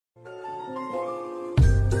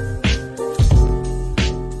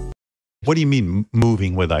What do you mean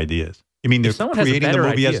moving with ideas? You mean they're creating the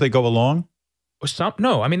movie as they go along?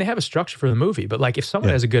 No, I mean, they have a structure for the movie, but like if someone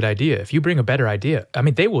has a good idea, if you bring a better idea, I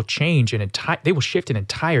mean, they will change they will shift an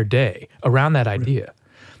entire day around that idea.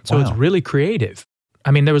 So it's really creative. I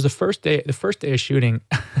mean, there was the first day of shooting,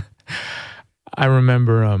 I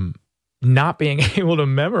remember not being able to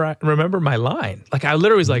remember my line. Like I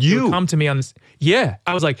literally was like, you come to me on this. Yeah.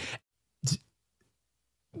 I was like,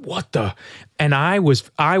 what the? And I was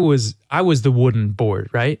the wooden board,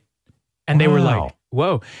 right? And they were like,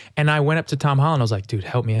 whoa. And I went up to Tom Holland. I was like, dude,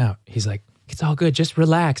 help me out. He's like, it's all good. Just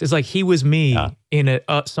relax. It's like he was me in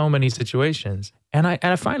so many situations. And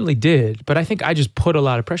I finally did. But I think I just put a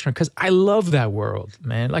lot of pressure on because I love that world,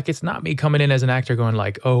 man. Like it's not me coming in as an actor going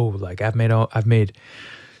like, oh, like I've made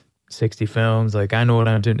 60 films. Like I know what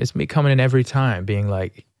I'm doing. It's me coming in every time being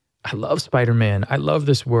like, I love Spider-Man. I love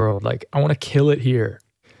this world. Like I want to kill it here.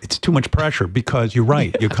 It's too much pressure because you're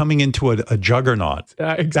right. You're coming into a juggernaut.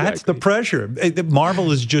 Exactly. That's the pressure.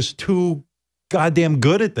 Marvel is just too goddamn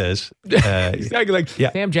good at this. Exactly. Like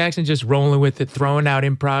Sam Jackson just rolling with it, throwing out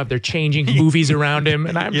improv. They're changing movies around him.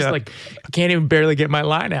 And I'm just like, I can't even barely get my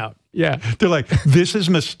line out. Yeah. They're like, this is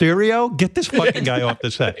Mysterio? Get this fucking guy off the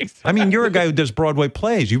set. Exactly. I mean, you're a guy who does Broadway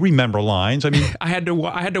plays. You remember lines. I mean, I had to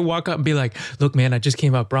walk up and be like, look, man, I just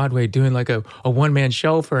came out Broadway doing like a one-man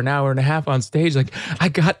show for an hour and a half on stage. Like, I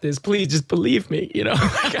got this. Please just believe me. You know,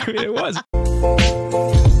 I mean, it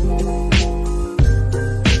was.